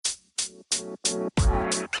Hey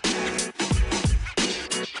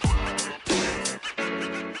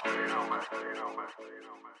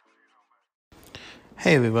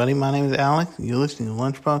everybody, my name is Alex. You're listening to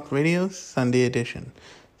Lunchbox Radio's Sunday edition.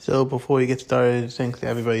 So before we get started, thanks to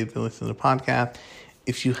everybody who's been listening to the podcast.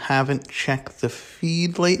 If you haven't checked the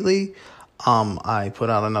feed lately, I put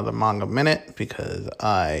out another Manga Minute because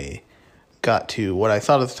I got to what I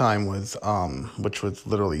thought at the time was, which was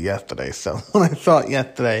literally yesterday. So what I thought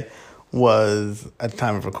yesterday was, at the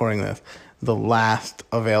time of recording this, the last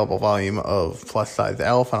available volume of Plus Size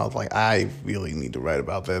Elf, and I was like, I really need to write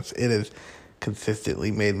about this. It is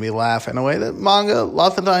consistently made me laugh in a way that manga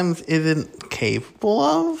lots of times isn't capable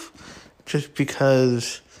of, just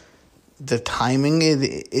because the timing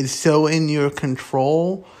is so in your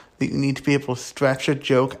control that you need to be able to stretch a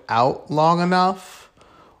joke out long enough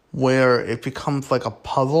where it becomes like a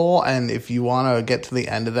puzzle, and if you want to get to the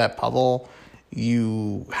end of that puzzle,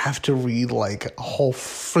 you have to read like a whole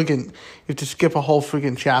friggin', you have to skip a whole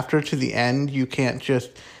friggin' chapter to the end. You can't just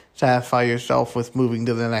satisfy yourself with moving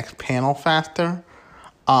to the next panel faster.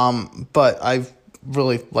 But I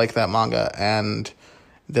really like that manga, and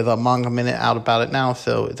there's a Manga Minute out about it now,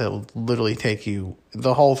 so it'll literally take you,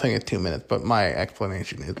 the whole thing is 2 minutes, but my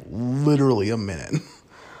explanation is literally a minute.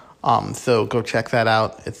 So go check that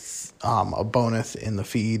out. It's a bonus in the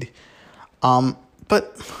feed.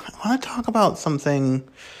 But I want to talk about something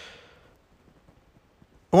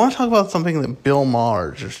that Bill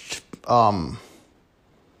Maher just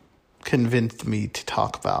convinced me to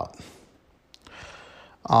talk about.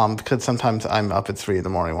 Because sometimes I'm up at 3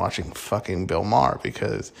 a.m. watching fucking Bill Maher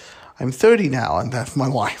because I'm 30 now and that's my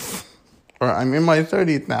life. Or I'm in my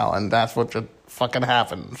 30s now and that's what just fucking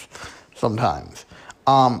happens sometimes.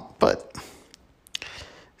 But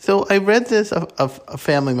so I read this, a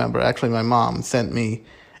family member, actually my mom, sent me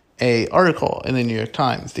a article in the New York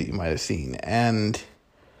Times that you might have seen, and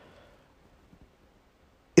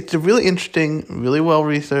it's a really interesting, really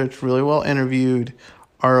well-researched, really well-interviewed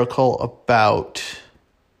article about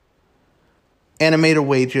animator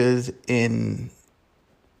wages in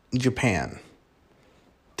Japan.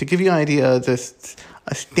 To give you an idea, the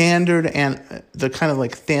kind of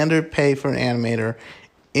like standard pay for an animator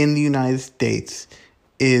in the United States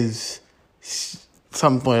is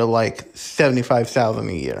somewhere like $75,000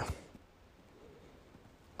 a year.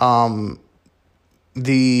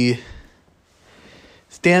 The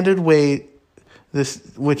standard wage,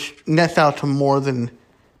 which nets out to more than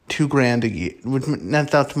 $2,000 a year, which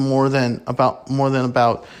nets out to more than about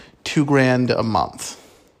 $2,000 a month.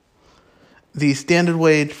 The standard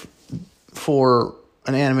wage for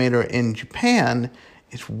an animator in Japan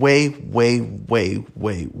is way, way, way,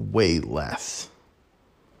 way, way less.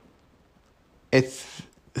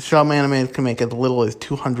 Some animators can make as little as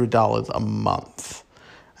 $200 a month.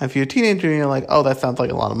 If you're a teenager and you're like, oh, that sounds like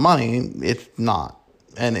a lot of money, it's not.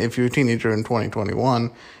 And if you're a teenager in 2021,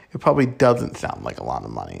 it probably doesn't sound like a lot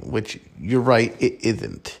of money, which you're right, it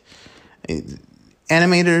isn't. These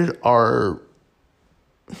animators are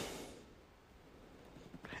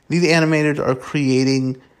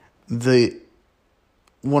creating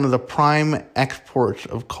one of the prime exports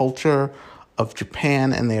of culture of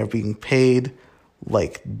Japan, and they are being paid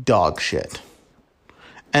like dog shit.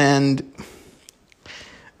 And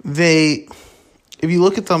if you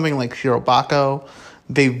look at something like Shirobako,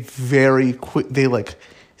 they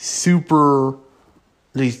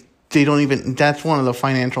don't even, that's one of the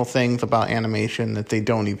financial things about animation that they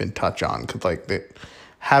don't even touch on, because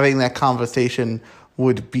having that conversation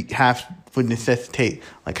would necessitate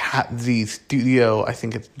the studio, I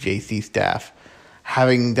think it's JC staff,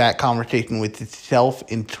 having that conversation with itself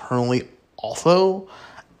internally also,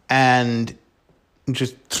 and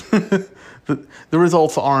just the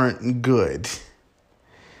results aren't good.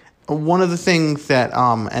 One of the things that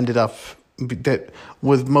that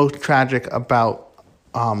was most tragic about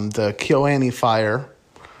the KyoAni fire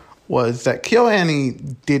was that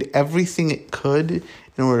KyoAni did everything it could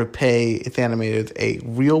in order to pay its animators a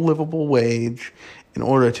real livable wage, in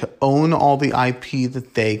order to own all the IP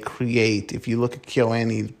that they create. If you look at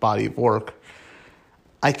KyoAni's body of work,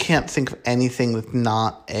 I can't think of anything that's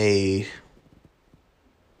not an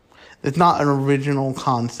original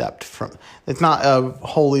concept it's not a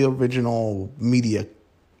wholly original media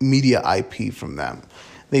IP from them.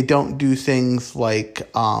 They don't do things like,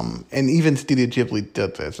 and even Studio Ghibli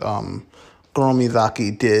did this. Goro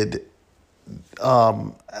Miyazaki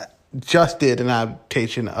just did an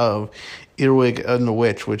adaptation of Earwig and the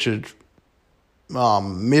Witch, which is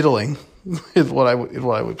middling, is what I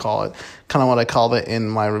would call it. Kind of what I called it in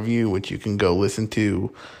my review, which you can go listen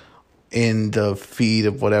to in the feed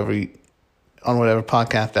of whatever on whatever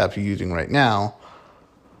podcast app you're using right now.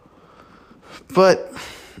 But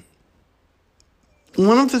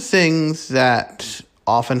one of the things that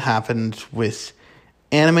often happens with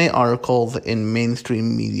anime articles in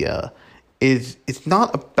mainstream media is it's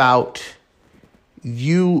not about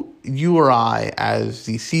you or I as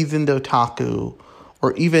the seasoned otaku,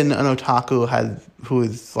 or even an otaku who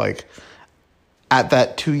is like at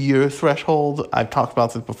that 2-year threshold. I've talked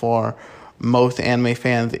about this before. Most anime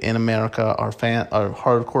fans in America are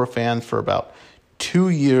hardcore fans for about 2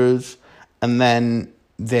 years, and then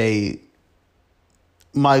they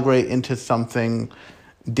migrate into something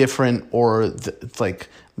different, or it's like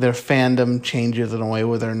their fandom changes in a way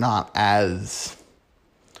where they're not as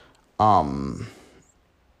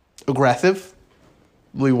aggressively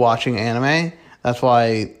watching anime. That's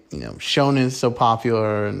why, Shonen is so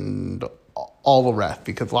popular and all the rest,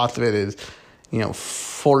 because lots of it is,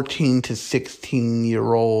 14 to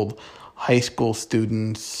 16-year-old high school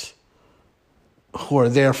students who are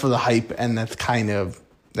there for the hype, and that's kind of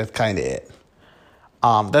it.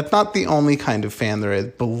 That's not the only kind of fan there is.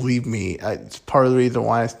 Believe me, it's part of the reason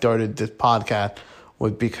why I started this podcast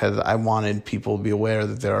was because I wanted people to be aware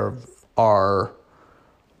that there are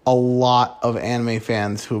a lot of anime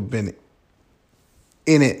fans who have been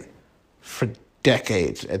in it for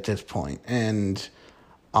decades at this point, and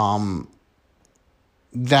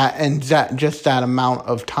that amount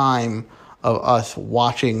of time of us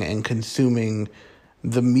watching and consuming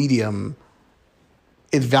the medium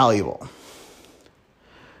is valuable.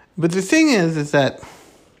 But the thing is that,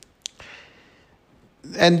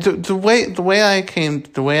 and the way I came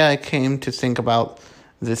to think about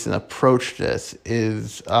this and approach this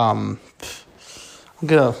is, I'm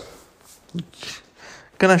gonna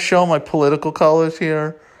show my political colors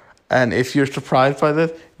here, and if you're surprised by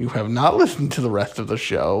this, you have not listened to the rest of the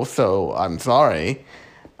show, so I'm sorry.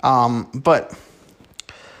 But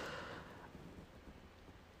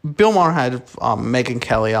Bill Maher had Megyn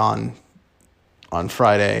Kelly on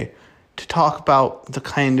Friday to talk about the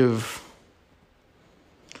kind of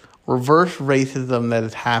reverse racism that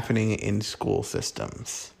is happening in school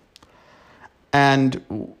systems,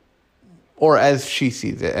 or as she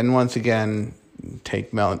sees it. And once again,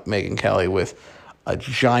 take Megyn Kelly with a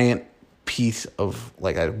giant piece of,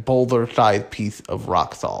 like a boulder-sized piece of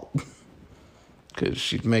rock salt, because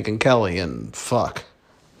she's Megyn Kelly and Fox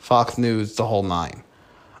News, the whole nine.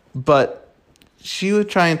 But she would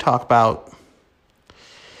try and talk about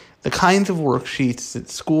the kinds of worksheets that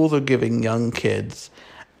schools are giving young kids,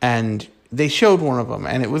 and they showed one of them,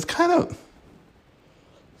 and it was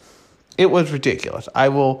ridiculous. I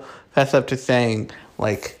will fess up to saying,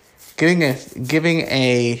 like, giving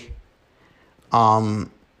a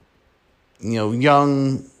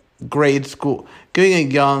young grade school,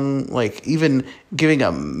 giving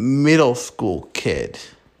a middle school kid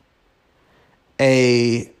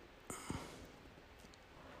a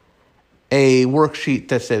worksheet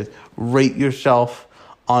that says rate yourself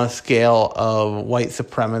on a scale of white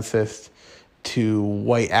supremacist to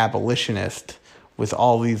white abolitionist, with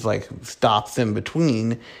all these like stops in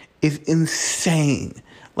between, is insane.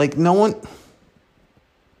 Like,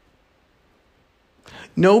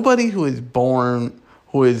 nobody who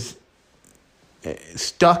is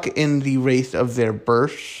stuck in the race of their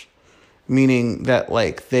birth, meaning that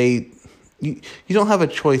like you don't have a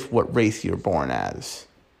choice what race you're born as.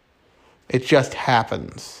 It just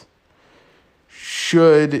happens.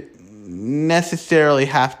 Should necessarily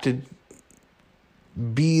have to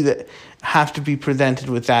be presented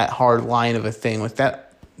with that hard line of a thing, with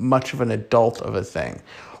that much of an adult of a thing.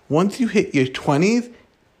 Once you hit your 20s,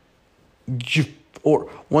 or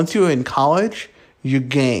once you're in college, you're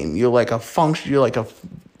game. You're like a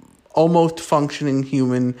almost functioning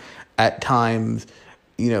human at times.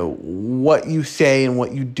 What you say and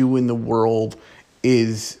what you do in the world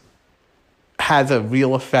has a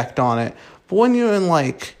real effect on it. But when you're in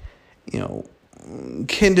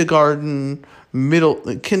kindergarten,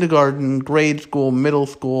 grade school, middle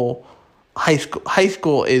school, high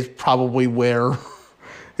school is probably where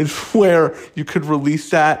you could release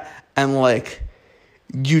that, and like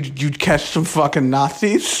you'd catch some fucking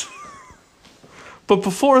Nazis. But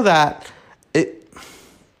before that,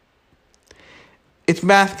 it's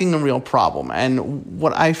masking a real problem. And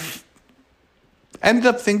what I ended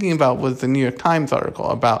up thinking about was the New York Times article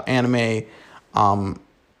about anime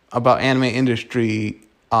industry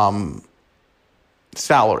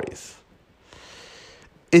salaries.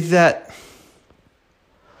 Is that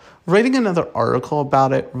writing another article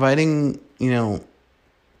about it,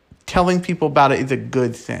 telling people about it is a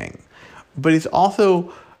good thing. But it's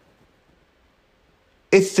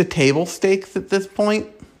the table stakes at this point.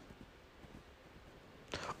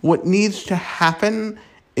 what needs to happen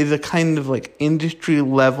is a kind of like industry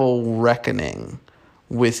level reckoning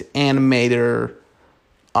with animator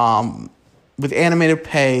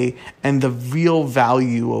pay and the real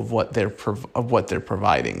value of what they're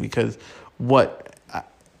providing. Because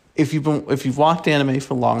if you've watched anime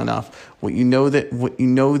for long enough, what you know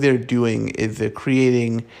they're doing is they're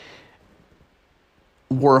creating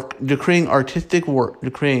artistic work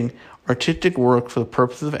for the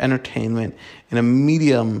purpose of entertainment in a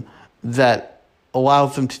medium that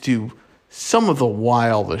allows them to do some of the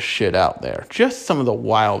wildest shit out there. Just some of the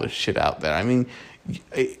wildest shit out there. I mean,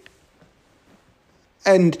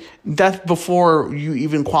 and that's before you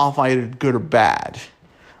even qualify it as good or bad.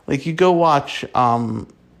 Like, you go watch,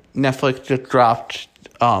 Netflix just dropped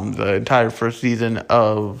the entire first season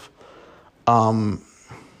of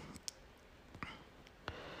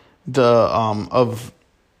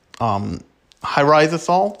High Rise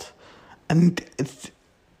Assault, and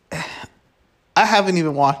I haven't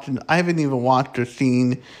even watched or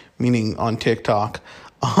seen, meaning on TikTok,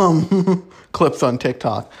 clips on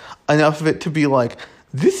TikTok, enough of it to be like,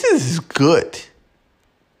 this is good.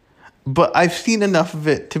 But I've seen enough of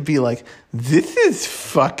it to be like, this is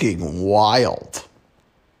fucking wild.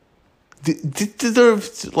 This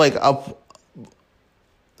deserves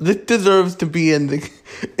to be in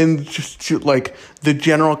just like the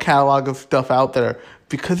general catalog of stuff out there,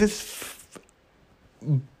 because it's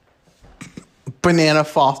Banana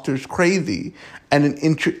Foster's crazy and an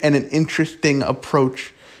interesting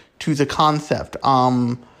approach to the concept.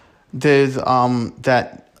 There's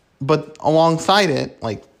that, but alongside it,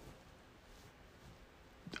 like,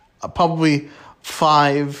 probably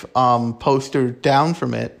 5 posters down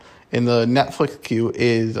from it in the Netflix queue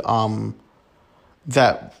is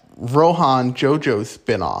that Rohan JoJo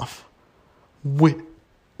spinoff,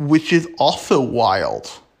 which is also wild.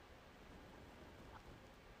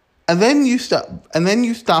 And then you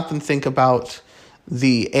stop and think about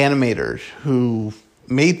the animators who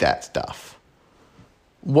made that stuff.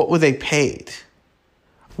 What were they paid?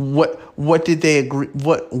 What did they agree?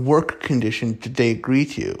 What work conditions did they agree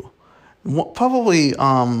to? Probably,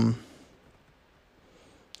 and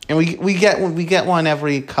we get one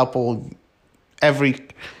every couple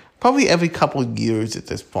years at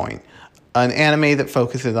this point. An anime that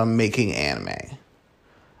focuses on making anime,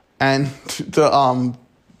 and the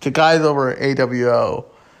guys over at AWO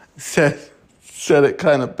said it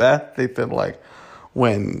kind of best. They said, like,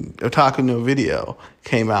 when Otaku no Video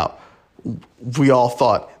came out, we all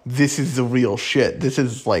thought, this is the real shit. This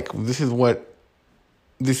is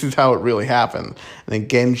how it really happened. And then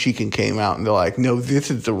Genshiken came out, and they're like, no, this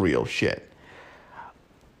is the real shit.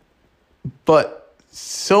 But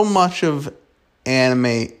so much of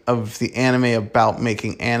the anime about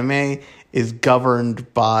making anime is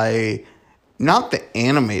governed by not the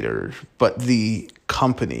animators, but the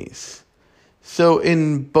companies. So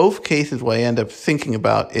in both cases, what I end up thinking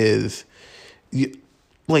about is,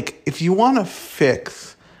 if you want to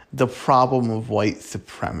fix the problem of white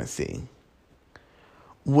supremacy,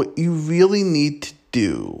 what you really need to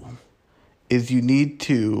do is you need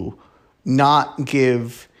to not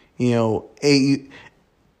give, 8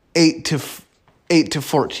 to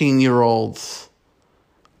 14-year-olds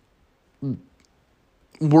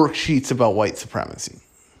worksheets about white supremacy.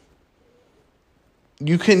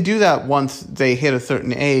 You can do that once they hit a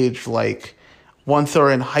certain age, like once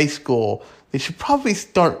they're in high school. They should probably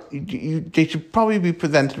they should probably be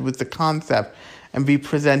presented with the concept and be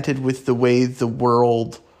presented with the ways the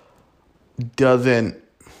world doesn't,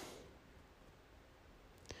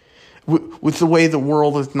 with the way the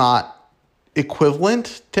world is not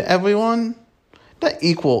equivalent to everyone. Not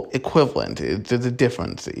equal, equivalent. There's a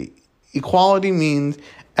difference. Equality means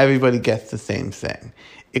everybody gets the same thing.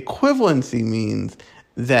 Equivalency means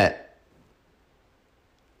that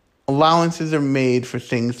allowances are made for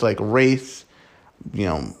things like race,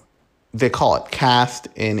 they call it caste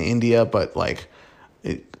in India, but like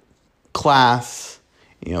class,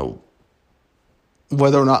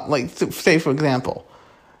 whether or not, like, say, for example,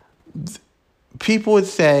 people would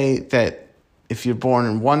say that if you're born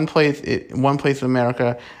in one place in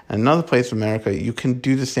America and another place in America, you can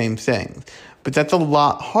do the same thing. But that's a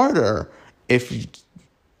lot harder if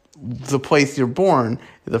the place you're born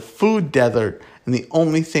is a food desert and the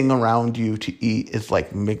only thing around you to eat is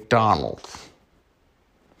like McDonald's.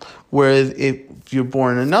 Whereas if you're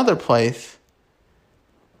born in another place,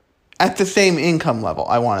 at the same income level,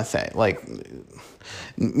 I want to say, like,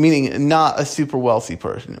 meaning not a super wealthy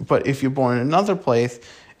person, but if you're born in another place,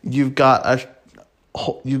 you've got a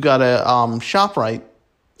ShopRite,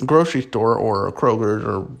 grocery store, or a Kroger's,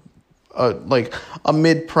 or like a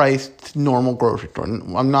mid-priced normal grocery store.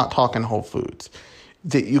 I'm not talking Whole Foods.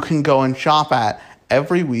 That you can go and shop at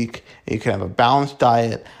every week. You can have a balanced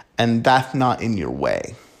diet, and that's not in your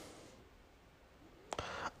way.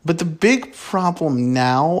 But the big problem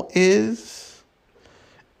now is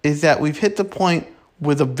that we've hit the point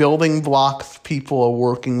where the building blocks people are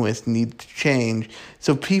working with need to change.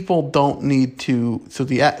 So people don't need to,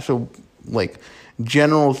 like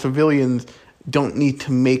general civilians don't need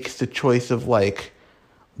to make the choice of like,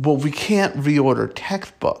 well, we can't reorder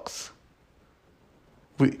textbooks.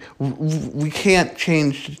 We can't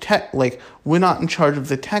change the tech, like we're not in charge of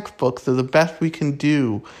the textbook, so the best we can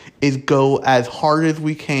do is go as hard as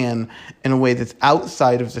we can in a way that's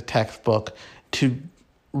outside of the textbook to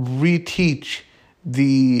reteach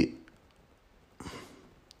the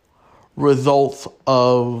results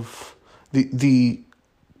of the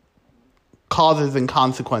causes and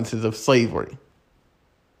consequences of slavery.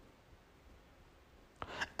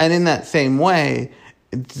 And in that same way,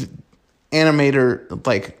 animator,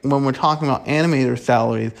 like when we're talking about animator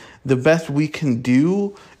salaries, the best we can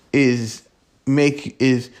do is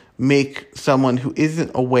make someone who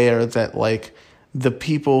isn't aware that like the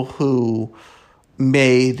people who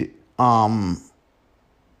made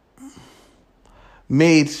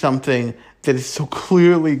something that is so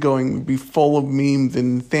clearly going to be full of memes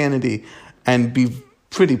and insanity and be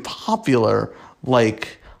pretty popular,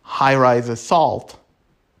 like High Rise Assault,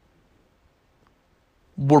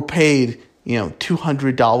 were paid,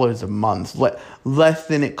 $200 a month, less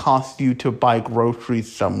than it costs you to buy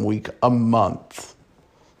groceries some weeks,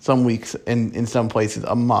 in some places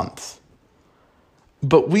a month.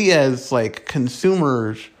 But we as like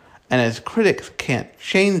consumers and as critics can't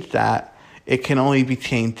change that. It can only be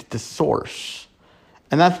changed at the source.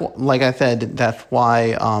 And that's, like I said, that's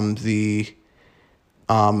why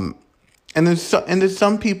and there's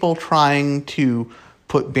some people trying to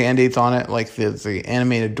put Band-Aids on it, like there's the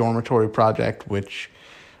Animated Dormitory Project, which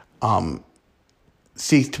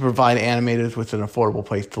seeks to provide animators with an affordable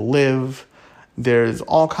place to live. There's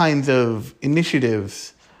all kinds of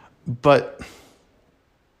initiatives, but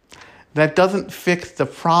that doesn't fix the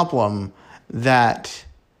problem that,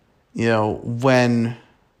 when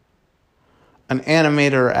an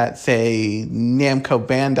animator at, say, Namco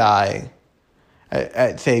Bandai,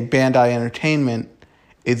 at say, Bandai Entertainment,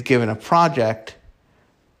 is given a project,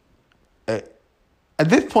 at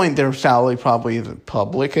this point, their salary probably isn't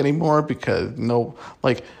public anymore because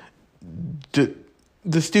the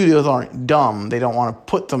studios aren't dumb. They don't want to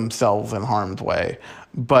put themselves in harm's way.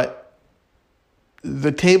 But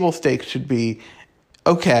the table stakes should be,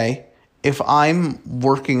 okay, if I'm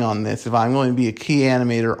working on this, if I'm going to be a key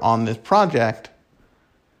animator on this project,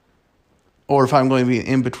 or if I'm going to be an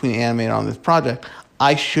in-between animator on this project,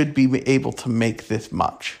 I should be able to make this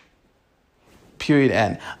much. Period.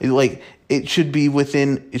 End. It should be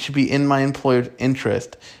in my employer's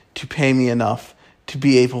interest to pay me enough to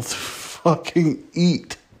be able to fucking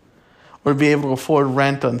eat or be able to afford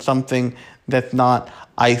rent on something that's not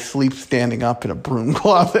I sleep standing up in a broom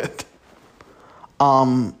closet.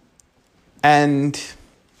 But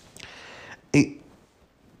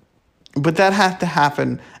that has to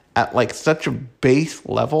happen at like such a base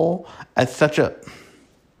level, at such a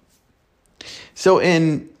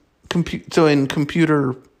in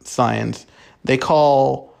computer science, they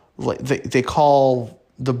call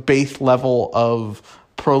the base level of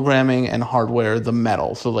programming and hardware the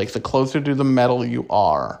metal. So like the closer to the metal you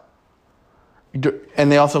are,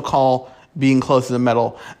 and they also call being close to the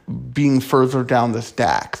metal being further down the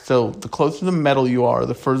stack. So the closer to the metal you are,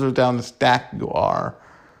 the further down the stack you are,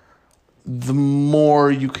 the more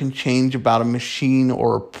you can change about a machine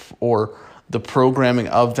or the programming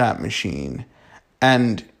of that machine.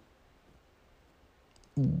 And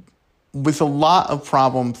with a lot of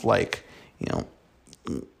problems like,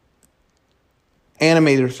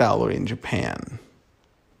 animator salary in Japan,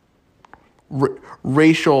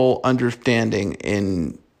 racial understanding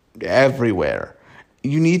in everywhere,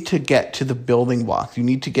 you need to get to the building blocks. You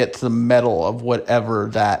need to get to the metal of whatever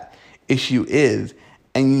that issue is,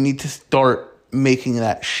 and you need to start making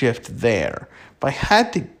that shift there. If I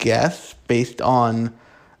had to guess, based on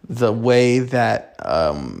the way that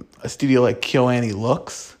a studio like KyoAni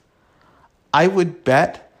looks, I would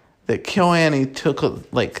bet that KyoAni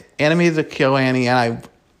animators at KyoAni, and I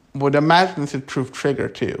would imagine it's a Truth Trigger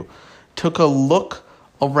too, took a look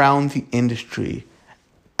around the industry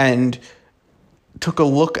and took a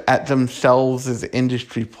look at themselves as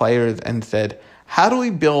industry players and said, how do we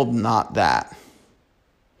build not that?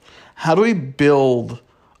 How do we build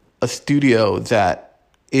a studio that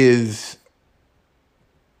is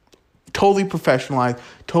totally professionalized,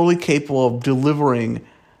 totally capable of delivering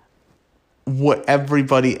what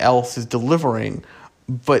everybody else is delivering,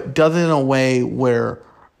 but does it in a way where,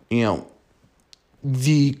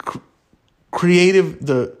 the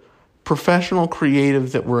professional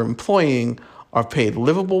creatives that we're employing are paid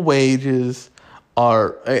livable wages,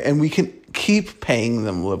 and we can keep paying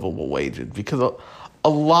them livable wages, because a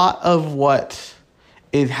lot of what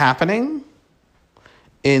is happening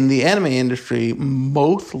in the anime industry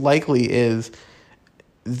most likely is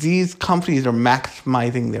these companies are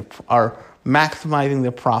maximizing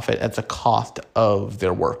their profit at the cost of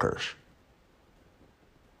their workers.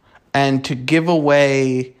 And to give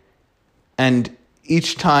away, and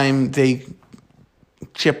each time they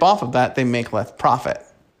chip off of that, they make less profit.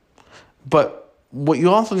 But what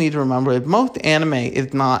you also need to remember is most anime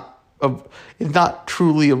is not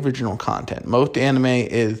truly original content. Most anime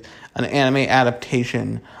is an anime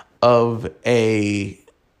adaptation of a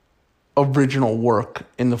original work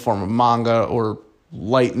in the form of manga or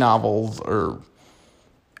light novels or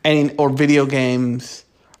video games,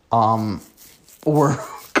 or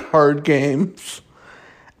card games.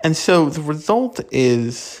 And so the result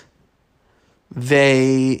is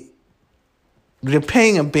they're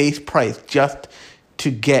paying a base price just to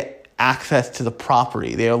get access to the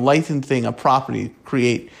property. They are licensing a property to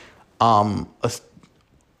create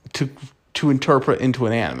to interpret into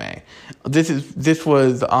an anime. This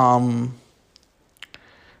was the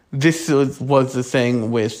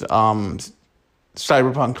thing with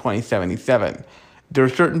Cyberpunk 2077. There are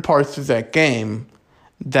certain parts of that game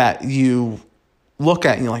that you look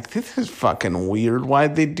at and you're like, this is fucking weird.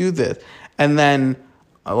 Why'd they do this? And then,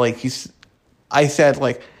 I said,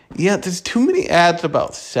 yeah, there's too many ads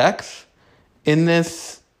about sex in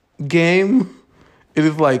this game. It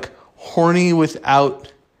is horny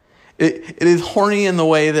without. It is horny in the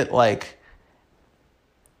way that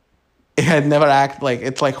it had never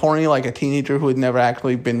it's horny like a teenager who had never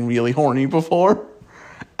actually been really horny before.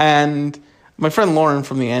 And my friend Lauren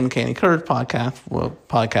from the Uncanny Curve podcast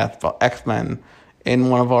about X-Men, in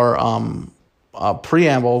one of our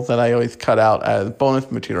preambles that I always cut out as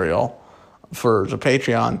bonus material for the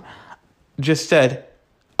Patreon, just said,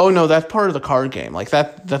 "Oh no, that's part of the card game.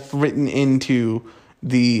 That's written into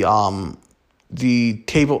the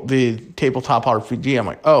tabletop RPG." I'm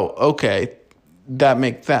like, "Oh, okay, that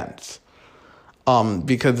makes sense."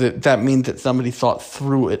 Because that means that somebody thought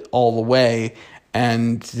through it all the way,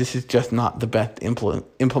 and this is just not the best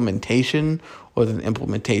implementation, or an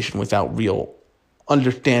implementation without real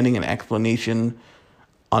understanding and explanation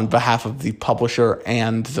on behalf of the publisher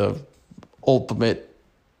and the ultimate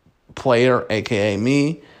player, aka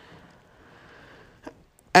me.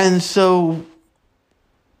 And so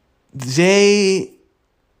there's a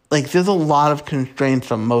lot of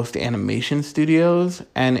constraints on most animation studios,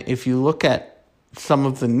 and if you look at some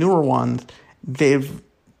of the newer ones, they've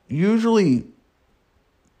usually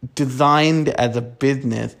designed as a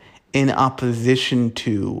business in opposition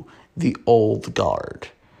to the old guard.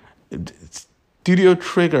 Studio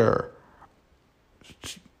Trigger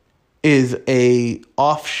is a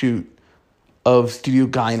offshoot of Studio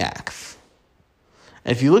Gainax.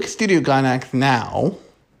 And if you look at Studio Gainax now,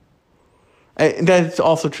 that's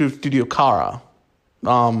also true of Studio Kara.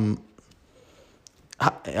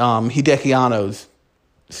 Hideki Anno's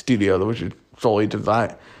studio, which is solely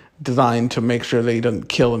designed to make sure that he doesn't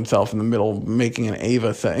kill himself in the middle of making an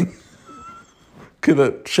Ava thing. Because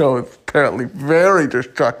the show is apparently very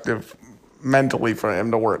destructive mentally for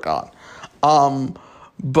him to work on.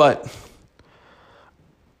 But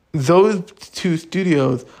those two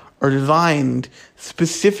studios are designed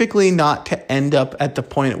specifically not to end up at the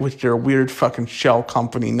point at which their weird fucking shell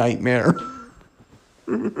company nightmare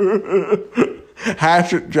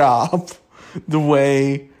has its job the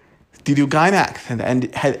way Studio Gainax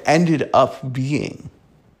had ended up being.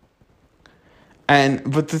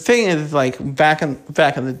 But the thing is, back in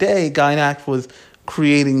the day, Gainax was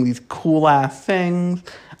creating these cool ass things.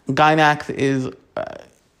 Gainax is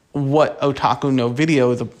what Otaku no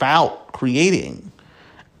Video is about creating,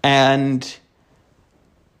 and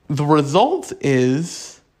the result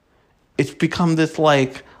is it's become this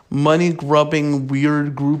money grubbing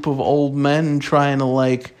weird group of old men trying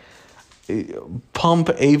to pump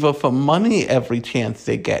Ava for money every chance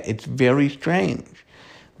they get. It's very strange.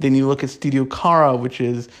 Then you look at Studio Kara, which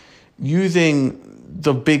is using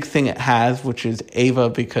the big thing it has, which is Ava,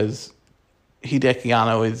 because Hideki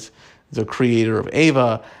Anno is the creator of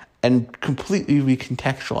Ava, and completely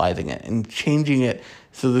recontextualizing it and changing it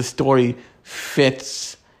so the story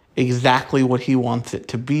fits exactly what he wants it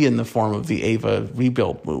to be in the form of the Ava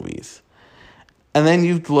rebuild movies. And then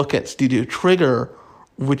you look at Studio Trigger,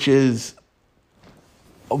 which is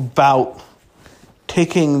about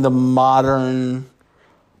taking the modern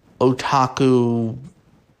otaku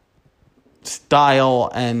style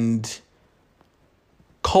and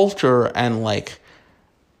culture and like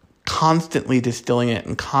constantly distilling it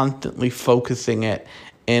and constantly focusing it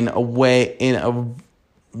in a way, in a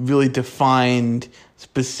really defined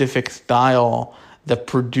specific style that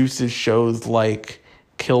produces shows like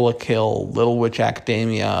Kill la Kill, Little Witch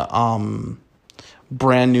Academia,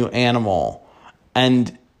 Brand New Animal,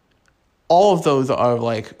 and all of those are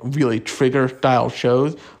like really Trigger style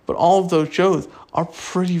shows, but all of those shows are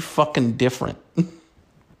pretty fucking different.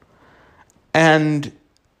 And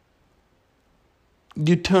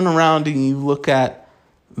you turn around and you look at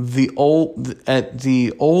the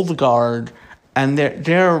old guard, and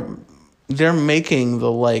they're making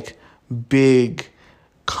the like big,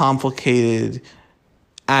 complicated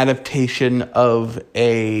adaptation of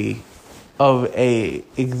a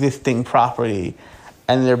existing property,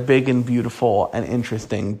 and they're big and beautiful and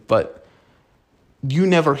interesting, but you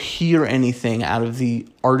never hear anything out of the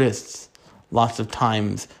artists lots of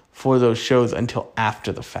times for those shows until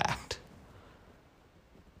after the fact.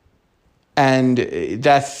 And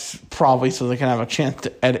that's probably so they can have a chance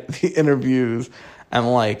to edit the interviews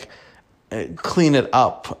and like clean it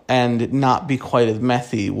up and not be quite as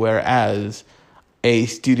messy, whereas a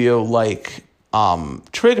studio like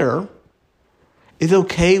Trigger is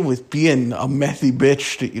okay with being a messy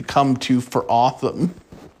bitch that you come to for awesome,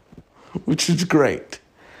 which is great.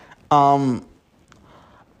 And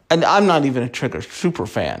I'm not even a Trigger super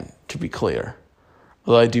fan, to be clear,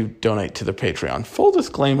 although I do donate to the Patreon. Full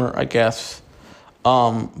disclaimer, I guess.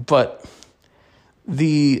 But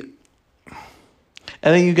and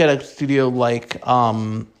then you get a studio like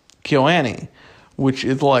KyoAni, which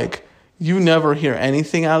is like, you never hear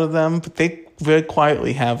anything out of them, but they very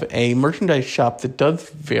quietly have a merchandise shop that does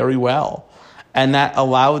very well. And that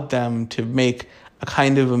allowed them to make a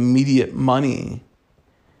kind of immediate money.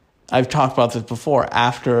 I've talked about this before,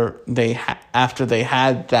 after they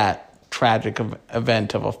had that tragic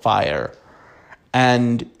event of a fire.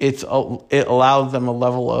 And it allows them a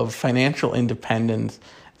level of financial independence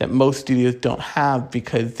that most studios don't have,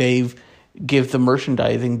 because they've give the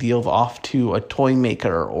merchandising deals off to a toy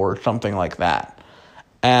maker or something like that.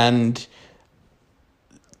 And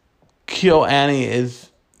KyoAni is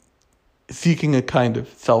seeking a kind of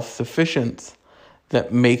self-sufficiency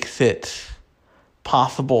that makes it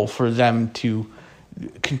possible for them to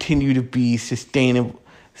continue to be sustainable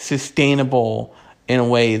in a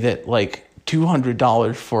way that like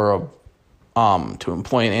 $200 for to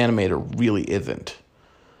employ an animator really isn't.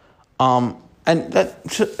 And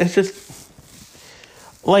it's just,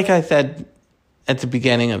 like I said at the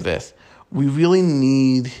beginning of this, we really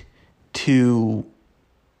need to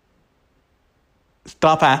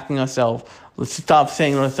stop asking ourselves, let's stop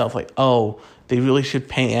saying to ourselves like, oh, they really should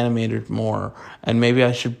pay animators more, and maybe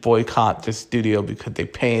I should boycott this studio because they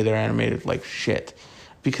pay their animators like shit.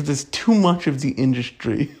 Because it's too much of the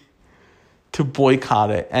industry to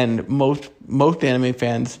boycott it, and most anime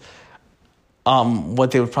fans,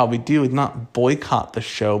 what they would probably do is not boycott the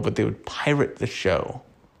show, but they would pirate the show,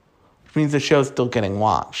 which means the show's still getting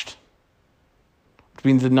watched, which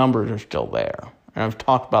means the numbers are still there. And I've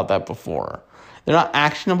talked about that before. They're not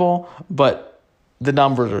actionable, but the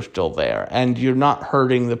numbers are still there, and you're not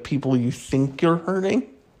hurting the people you think you're hurting.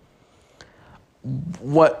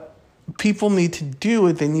 What people need to do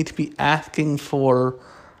is they need to be asking for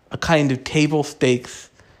a kind of table stakes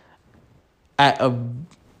at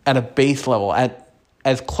a base level, at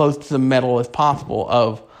as close to the middle as possible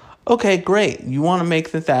of, okay, great, you want to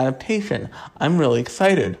make this adaptation. I'm really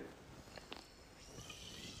excited.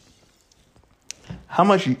 How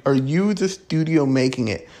much are you, the studio making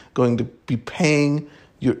it, going to be paying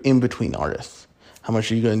your in-between artists? How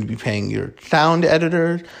much are you going to be paying your sound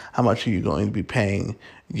editors? How much are you going to be paying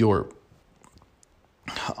your,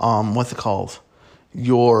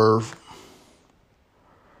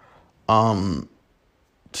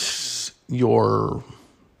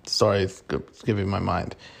 sorry, it's skipping my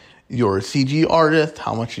mind. Your CG artist?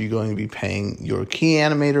 How much are you going to be paying your key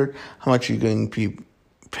animator? How much are you going to be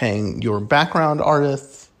paying your background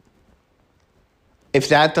artists? If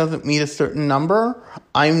that doesn't meet a certain number,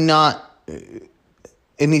 it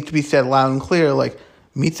needs to be said loud and clear, like,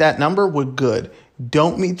 meet that number, we're good.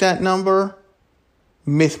 Don't meet that number,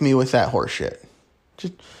 miss me with that horseshit.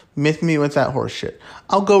 Just miss me with that horseshit.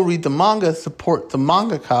 I'll go read the manga, support the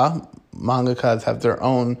mangaka. Mangakas have their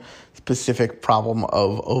own specific problem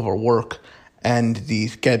of overwork and the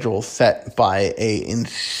schedule set by a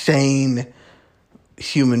insane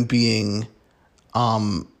human being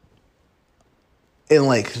in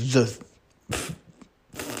like the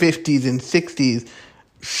 50s and 60s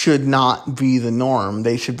should not be the norm.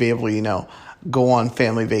 They should be able to, go on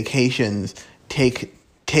family vacations,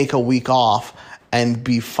 take a week off, and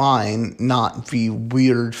be fine, not be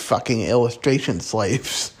weird fucking illustration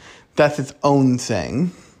slaves. That's its own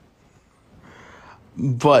thing.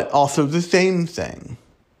 But also the same thing.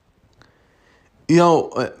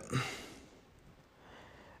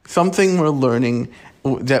 Something we're learning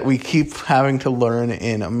that we keep having to learn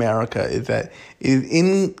in America is that it is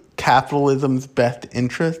in capitalism's best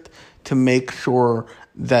interest to make sure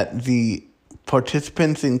that the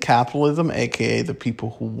participants in capitalism, aka the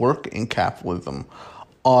people who work in capitalism,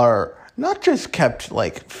 are not just kept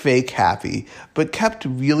like fake happy, but kept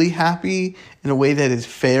really happy in a way that is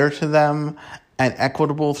fair to them and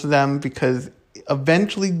equitable to them, because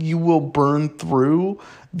eventually you will burn through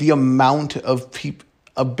the amount of people,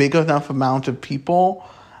 a big enough amount of people,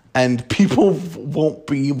 and people won't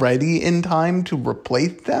be ready in time to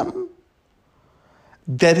replace them,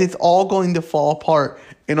 that it's all going to fall apart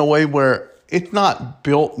in a way where it's not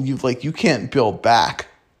built, you can't build back.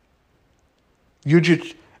 You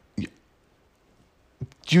just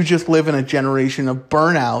live in a generation of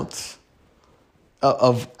burnouts,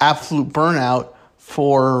 of absolute burnout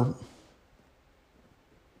for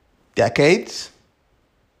decades.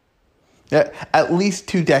 At least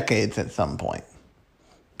 2 decades at some point.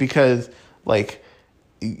 Because,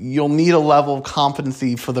 you'll need a level of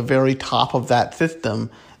competency for the very top of that system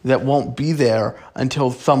that won't be there until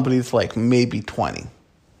somebody's, maybe 20.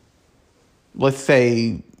 Let's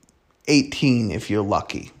say 18 if you're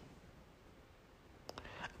lucky.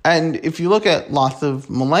 And if you look at lots of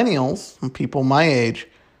millennials, people my age,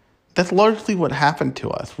 that's largely what happened to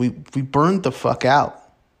us. We burned the fuck out.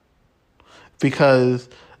 Because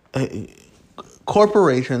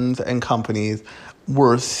corporations and companies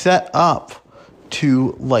were set up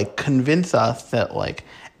to convince us that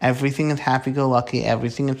everything is happy-go-lucky,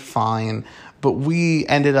 everything is fine, but we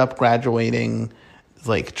ended up graduating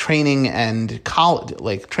training and college,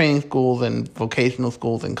 training schools and vocational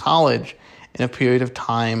schools and college in a period of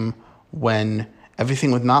time when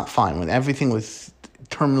everything was not fine, when everything was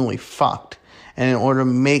terminally fucked. And in order to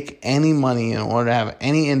make any money, in order to have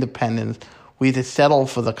any independence, we had to settle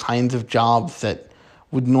for the kinds of jobs that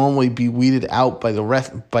would normally be weeded out by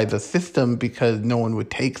the system because no one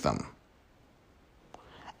would take them.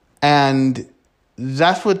 And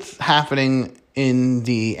that's what's happening in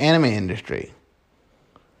the anime industry.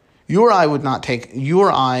 You or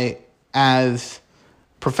I as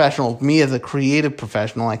professionals, me as a creative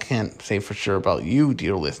professional, I can't say for sure about you,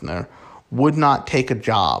 dear listener, would not take a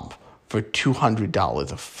job for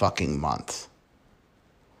 $200 a fucking month.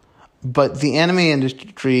 But the anime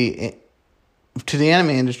industry, to the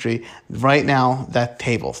anime industry, right now, that's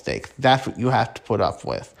table stakes. That's what you have to put up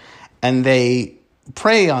with. And they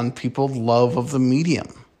prey on people's love of the medium.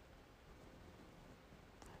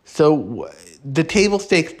 So the table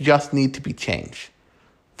stakes just need to be changed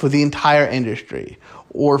for the entire industry.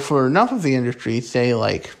 Or for enough of the industry, say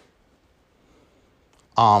it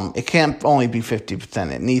can't only be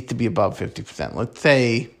 50%. It needs to be above 50%. Let's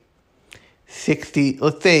say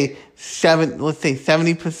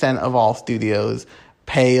 70% of all studios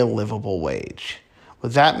pay a livable wage.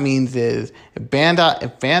 What that means is if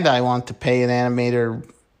Bandai wants to pay an animator,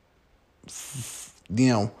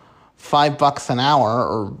 $5 an hour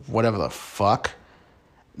or whatever the fuck,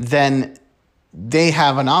 then they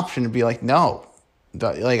have an option to be no.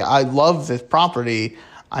 I love this property.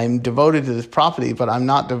 I'm devoted to this property, but I'm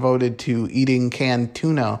not devoted to eating canned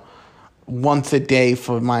tuna once a day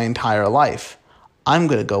for my entire life. I'm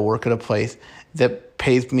going to go work at a place that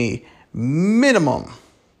pays me minimum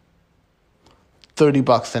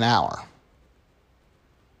 $30 an hour.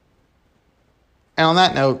 And on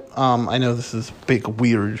that note, I know this is a big,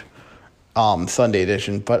 weird Sunday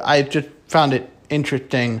edition, but I just found it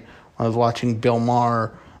interesting when I was watching Bill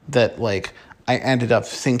Maher that, I ended up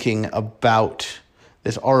thinking about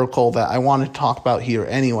this article that I want to talk about here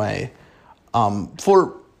anyway,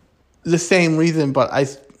 for the same reason, but I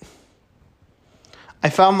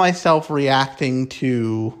found myself reacting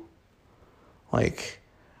to,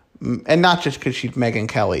 and not just because she's Megyn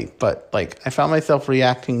Kelly, but, I found myself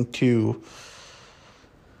reacting to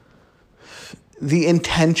the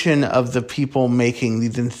intention of the people making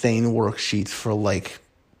these insane worksheets for,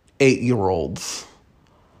 8-year-olds.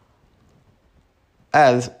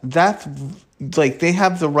 As that's, they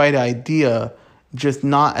have the right idea, just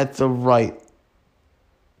not at the right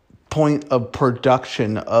point of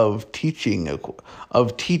production of teaching a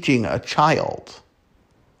child.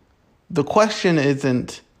 The question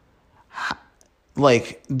isn't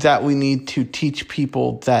like that we need to teach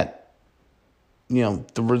people that, the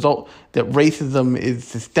result that racism is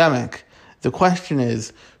systemic. The question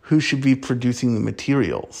is, who should be producing the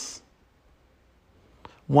materials?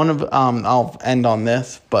 I'll end on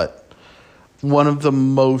this, but one of the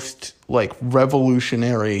most like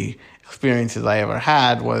revolutionary experiences I ever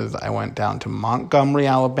had was I went down to Montgomery,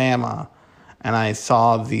 Alabama, and I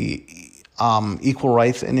saw the Equal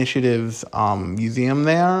Rights Initiative's museum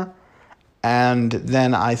there, and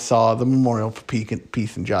then I saw the Memorial for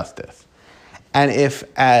Peace and Justice. And if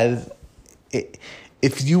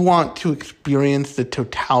you want to experience the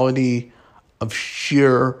totality of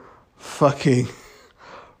sheer fucking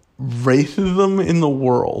racism in the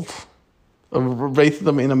world, of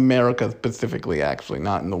racism in America specifically, actually,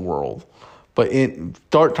 not in the world, but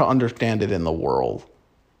start to understand it in the world,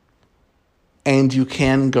 and you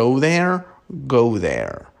can go there,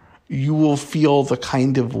 you will feel the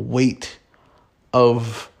kind of weight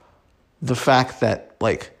of the fact that,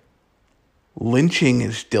 like, lynching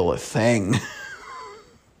is still a thing.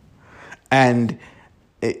 And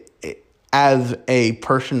as a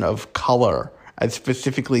person of color, as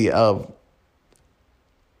specifically a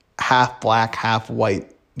half black, half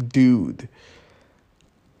white dude,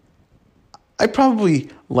 I probably,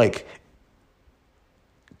 like,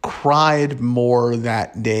 cried more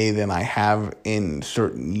that day than I have in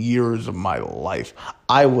certain years of my life.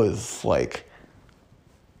 I was, like,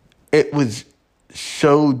 it was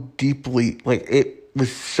so deeply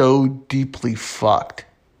fucked.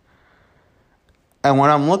 And when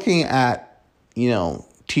I'm looking at,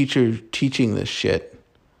 teachers teaching this shit,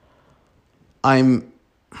 I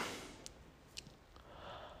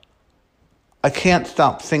can't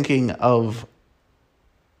stop thinking of,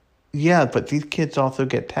 but these kids also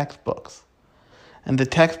get textbooks. And the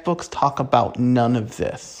textbooks talk about none of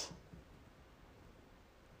this.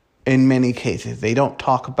 In many cases, they don't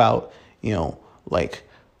talk about, like,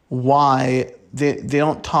 why, they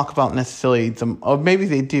don't talk about necessarily, or maybe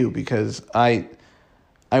they do, because I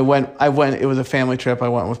went, it was a family trip, I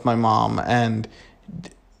went with my mom, and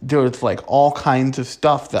there was, like, all kinds of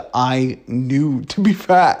stuff that I knew to be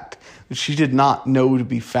fact, that she did not know to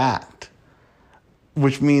be fact,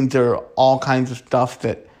 which means there are all kinds of stuff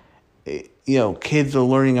that, kids are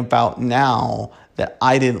learning about now that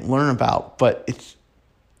I didn't learn about, but it's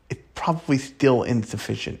probably still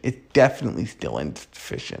insufficient. It's definitely still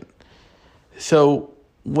insufficient. So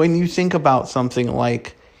when you think about something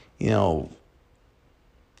like,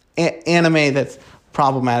 anime that's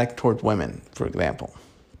problematic towards women, for example,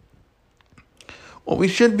 what we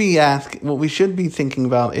should be thinking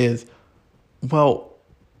about is, well,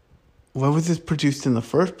 where was this produced in the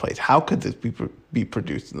first place? How could this be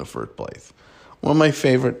produced in the first place? One of my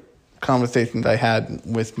favorite conversations I had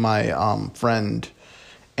with my friend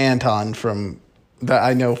Anton that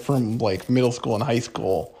I know from, like, middle school and high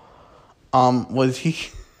school, was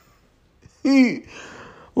he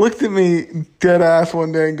looked at me dead ass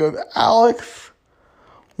one day and goes, "Alex,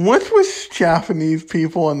 what's with Japanese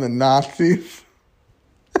people and the Nazis?"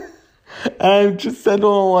 And I just said to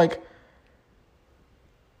him, like,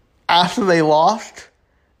 after they lost,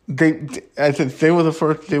 I said they were the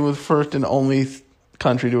first and only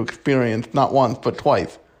country to experience, not once but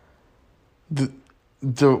twice, the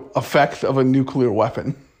effects of a nuclear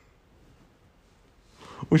weapon,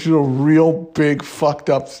 which is a real big fucked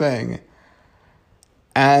up thing.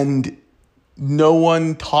 And no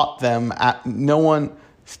one taught them, no one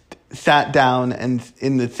sat down and,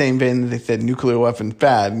 in the same vein that they said nuclear weapons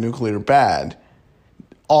bad, nuclear bad,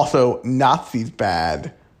 also Nazis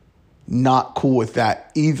bad, not cool with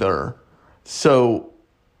that either. So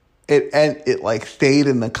it like stayed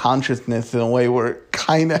in the consciousness in a way where it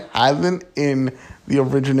kind of hasn't in the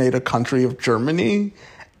originator country of Germany,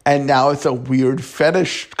 and now it's a weird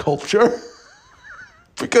fetish culture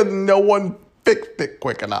because no one fixed it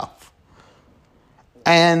quick enough.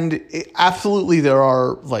 And absolutely there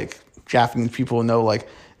are, like, Japanese people who know, like,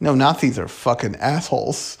 no, Nazis are fucking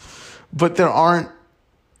assholes, but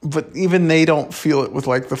even they don't feel it with,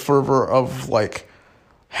 like, the fervor of, like,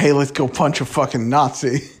 hey, let's go punch a fucking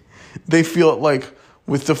Nazi. They feel it, like,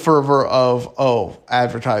 with the fervor of, oh,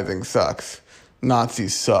 advertising sucks.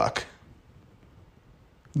 Nazis suck.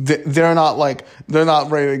 They're not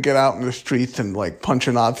ready to get out in the streets and, like, punch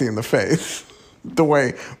a Nazi in the face the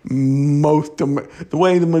way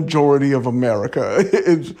the majority of America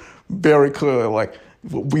is very clearly like,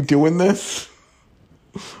 we doing this?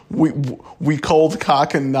 We cold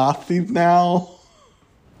cocking Nazis now?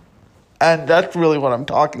 And that's really what I'm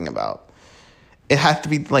talking about. It has to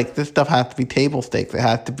be, like, this stuff has to be table stakes. It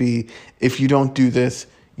has to be, if you don't do this,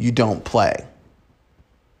 you don't play.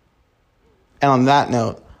 And on that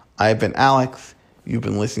note, I've been Alex. You've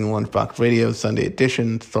been listening to Lunchbox Radio Sunday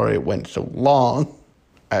edition. Sorry it went so long.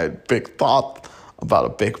 I had big thoughts about a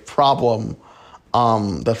big problem.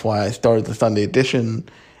 That's why I started the Sunday edition.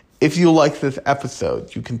 If you like this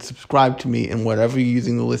episode, you can subscribe to me in whatever you're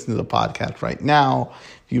using to listen to the podcast right now.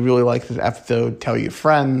 If you really like this episode, tell your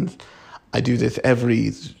friends. I do this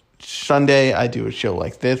every Sunday. I do a show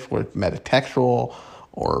like this where it's metatextual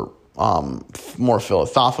or more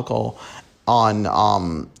philosophical.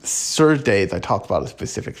 On Thursdays, I talk about a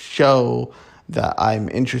specific show that I'm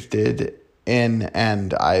interested in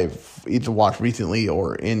and I've either watched recently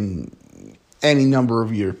or in any number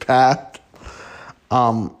of years past.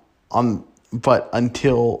 But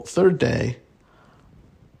until Thursday,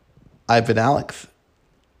 I've been Alex,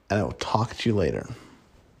 and I will talk to you later.